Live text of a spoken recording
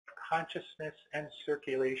consciousness and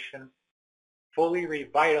circulation fully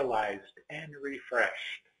revitalized and refreshed.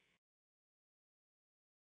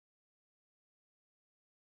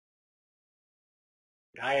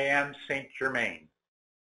 I am Saint Germain.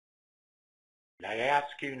 And I ask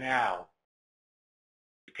you now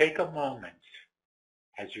to take a moment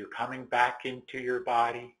as you're coming back into your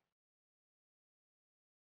body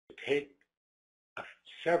to take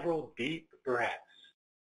several deep breaths.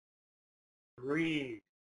 Breathe.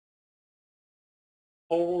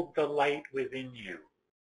 Hold the light within you.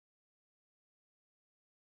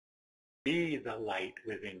 Be the light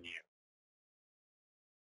within you.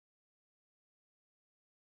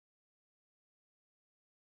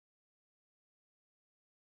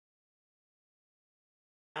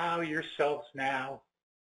 Allow yourselves now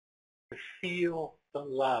to feel the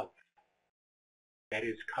love that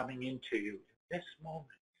is coming into you in this moment.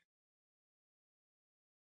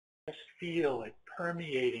 Just feel it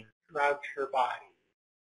permeating throughout your body.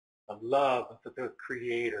 The love of the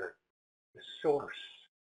Creator, the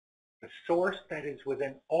source that is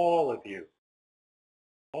within all of you,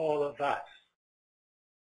 all of us.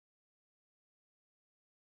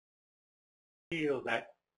 Feel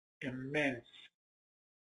that immense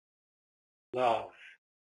love,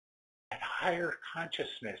 that higher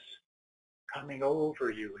consciousness coming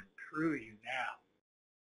over you and through you now.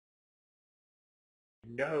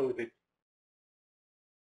 Know that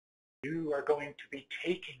you are going to be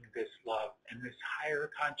taking this love and this higher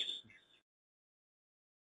consciousness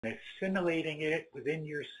and assimilating it within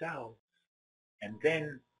yourselves and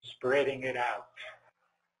then spreading it out.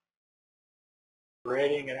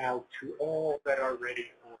 Spreading it out to all that are ready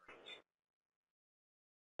for it.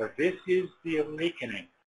 For this is the awakening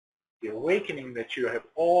that you have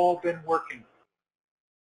all been working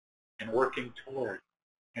and working toward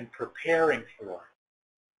and preparing for.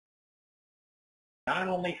 Not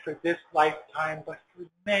only for this lifetime, but for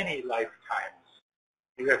many lifetimes.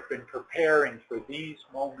 You have been preparing for these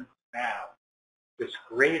moments now, this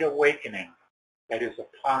great awakening that is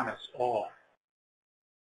upon us all.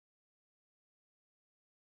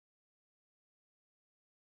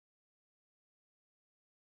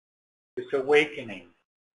 This awakening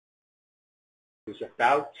is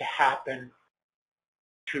about to happen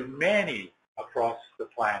to many across the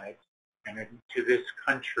planet and into this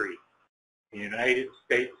country, the United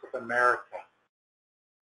States of America.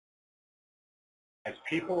 As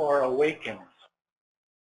people are awakened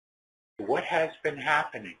to what has been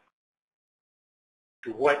happening,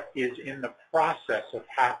 to what is in the process of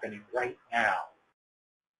happening right now,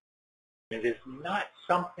 it is not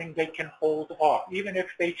something they can hold off, even if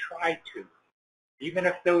they try to. Even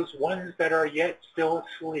if those ones that are yet still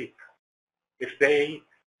asleep, if they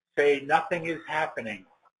say nothing is happening,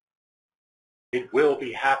 it will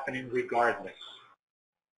be happening regardless.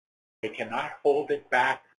 They cannot hold it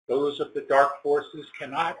back. Those of the dark forces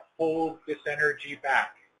cannot hold this energy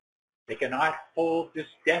back. They cannot hold this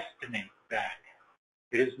destiny back.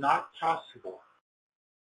 It is not possible.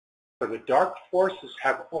 For the dark forces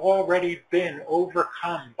have already been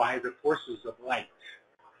overcome by the forces of light.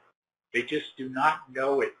 They just do not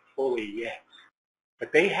know it fully yet.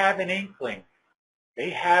 But they have an inkling. They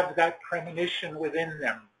have that premonition within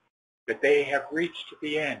them that they have reached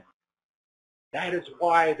the end. That is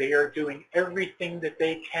why they are doing everything that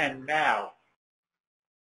they can now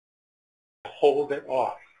to hold it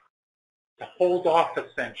off, to hold off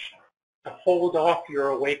ascension, to hold off your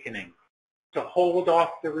awakening, to hold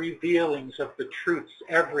off the revealings of the truths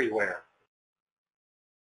everywhere.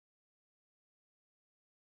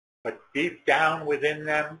 But deep down within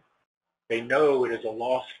them, they know it is a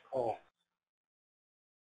lost cause.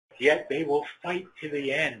 Yet they will fight to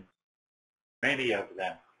the end, many of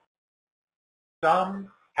them.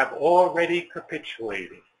 Some have already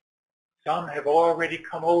capitulated. Some have already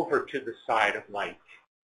come over to the side of light.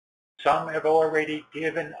 Some have already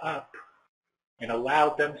given up and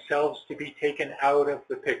allowed themselves to be taken out of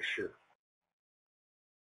the picture.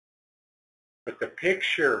 But the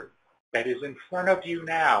picture that is in front of you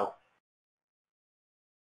now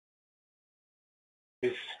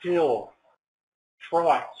is still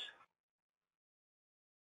fraught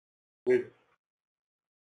with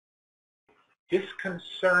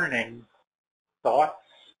disconcerting thoughts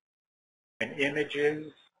and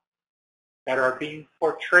images that are being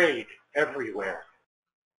portrayed everywhere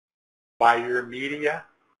by your media,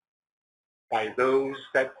 by those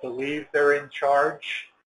that believe they're in charge.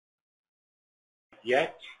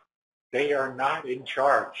 Yet they are not in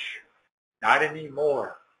charge, not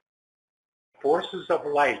anymore. Forces of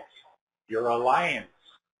light, your alliance,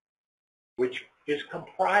 which is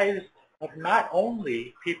comprised of not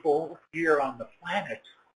only people here on the planet,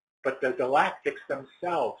 but the galactics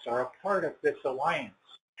themselves are a part of this alliance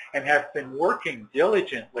and have been working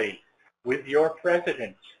diligently with your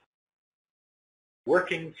president,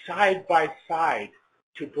 working side by side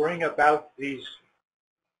to bring about these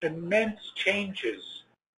immense changes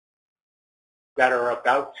that are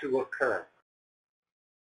about to occur.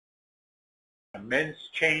 Immense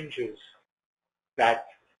changes that,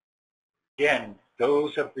 again,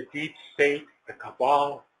 those of the deep state, the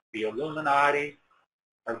cabal, the Illuminati,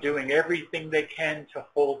 are doing everything they can to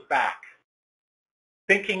hold back,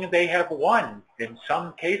 thinking they have won in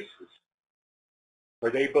some cases,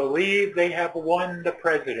 where they believe they have won the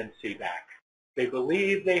presidency back. They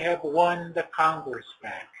believe they have won the Congress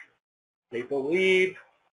back. They believe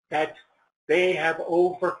that they have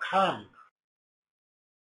overcome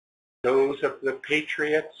those of the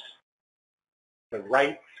patriots, the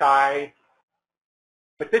right side.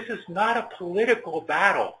 But this is not a political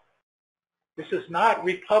battle. This is not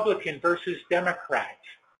Republican versus Democrat.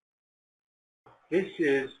 This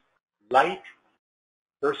is light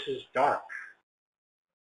versus dark.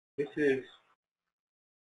 This is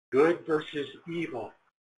good versus evil.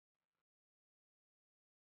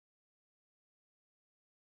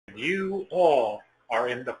 You all are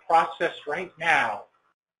in the process right now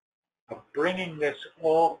of bringing this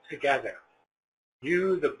all together.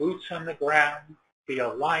 You, the boots on the ground, the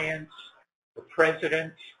alliance, the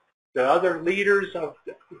president, the other leaders of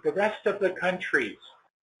the rest of the countries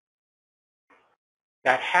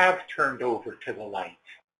that have turned over to the light,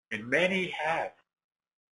 and many have.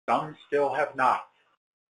 Some still have not,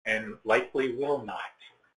 and likely will not.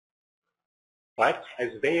 But as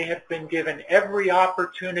they have been given every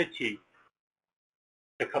opportunity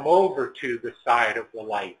to come over to the side of the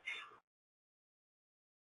light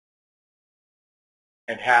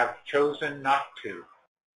and have chosen not to,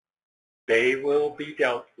 they will be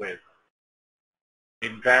dealt with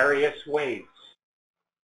in various ways.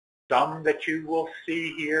 Some that you will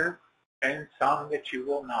see here and some that you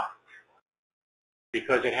will not.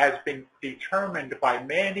 Because it has been determined by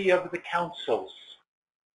many of the councils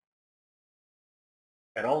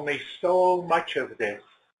that only so much of this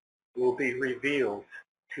will be revealed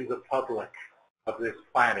to the public of this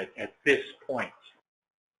planet at this point.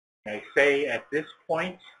 And I say at this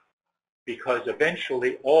point because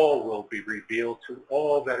eventually all will be revealed to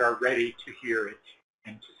all that are ready to hear it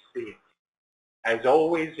and to see it. As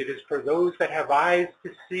always, it is for those that have eyes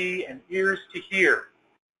to see and ears to hear.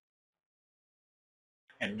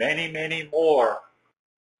 And many, many more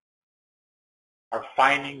are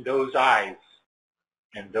finding those eyes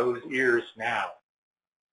and those ears now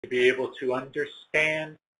to be able to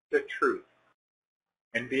understand the truth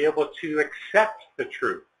and be able to accept the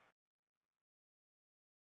truth.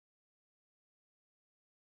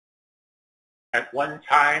 At one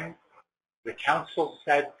time, the council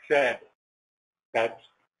said that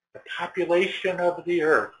the population of the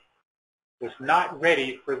earth was not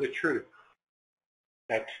ready for the truth,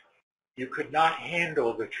 that you could not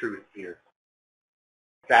handle the truth here.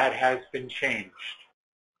 That has been changed.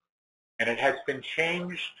 And it has been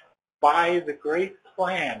changed by the great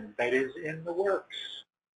plan that is in the works.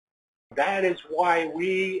 That is why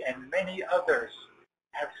we and many others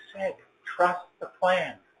have said, trust the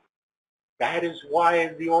plan. That is why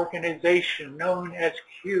the organization known as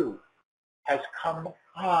Q has come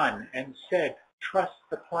on and said, trust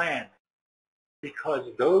the plan. Because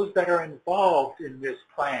those that are involved in this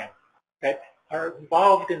plan, that are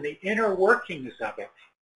involved in the inner workings of it,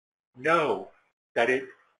 know that it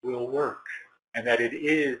will work and that it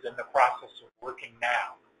is in the process of working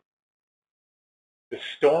now. The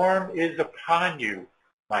storm is upon you,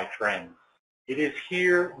 my friends. It is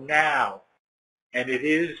here now, and it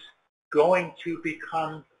is going to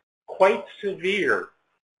become quite severe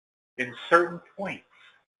in certain points,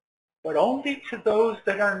 but only to those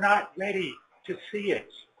that are not ready to see it,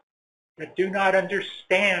 that do not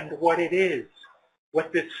understand what it is,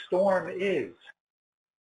 what this storm is.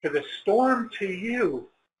 For the storm to you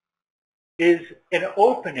is an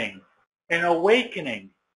opening, an awakening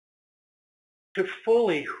to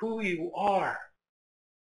fully who you are.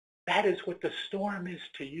 That is what the storm is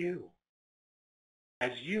to you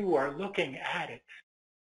as you are looking at it.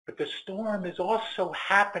 But the storm is also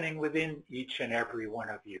happening within each and every one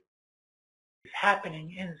of you. It's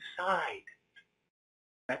happening inside.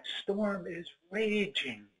 That storm is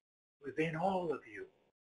raging within all of you.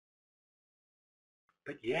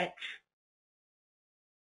 But yet,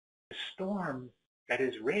 the storm that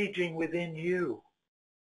is raging within you,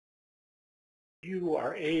 you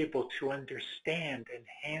are able to understand and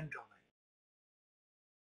handle it.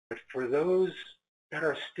 But for those that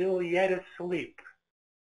are still yet asleep,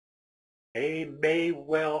 They may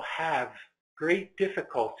well have great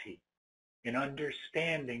difficulty in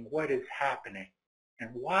understanding what is happening and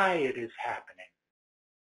why it is happening.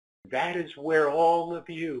 That is where all of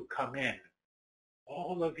you come in.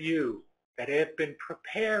 All of you that have been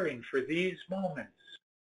preparing for these moments.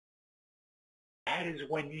 That is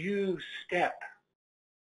when you step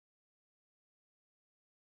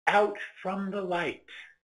out from the light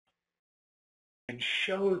and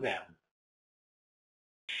show them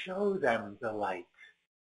the light.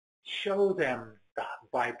 Show them the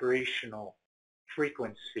vibrational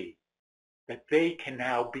frequency that they can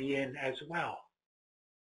now be in as well.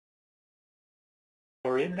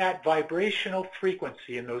 For in that vibrational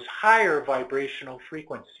frequency, in those higher vibrational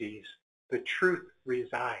frequencies, the truth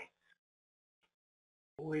resides.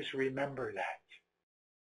 Always remember that.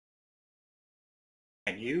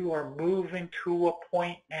 And you are moving to a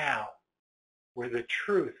point now where the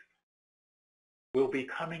truth will be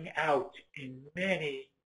coming out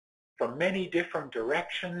from many different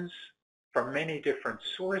directions, from many different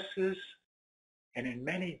sources, and in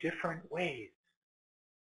many different ways.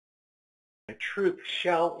 The truth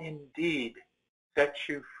shall indeed set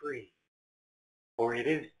you free, for it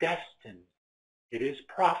is destined, it is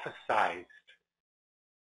prophesied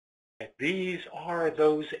that these are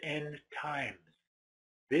those end times.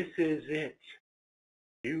 This is it.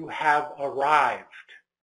 You have arrived.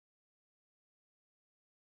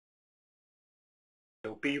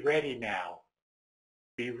 So be ready now.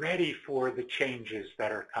 Be ready for the changes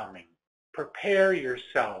that are coming. Prepare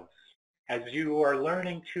yourselves as you are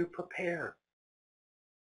learning to prepare.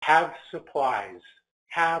 Have supplies,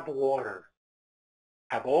 have water,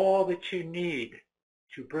 have all that you need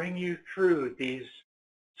to bring you through these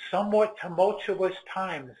somewhat tumultuous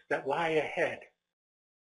times that lie ahead.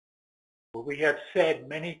 For we have said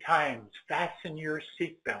many times, fasten your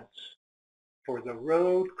seatbelts, for the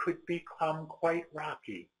road could become quite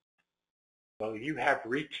rocky. Well, you have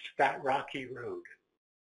reached that rocky road.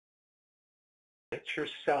 Let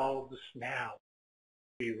yourselves now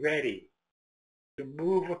be ready to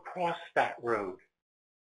move across that road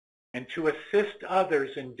and to assist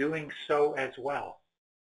others in doing so as well.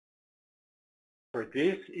 For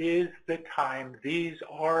this is the time, these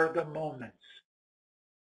are the moments.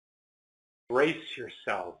 Brace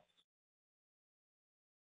yourselves,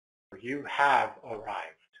 for you have arrived.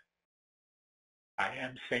 I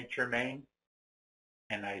am Saint Germain,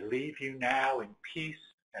 and I leave you now in peace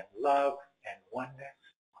and love and oneness.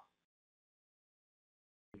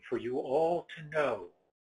 And for you all to know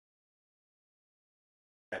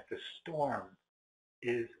that the storm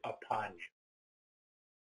is upon you.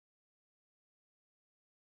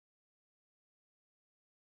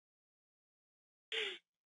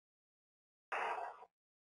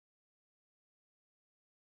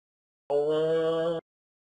 Om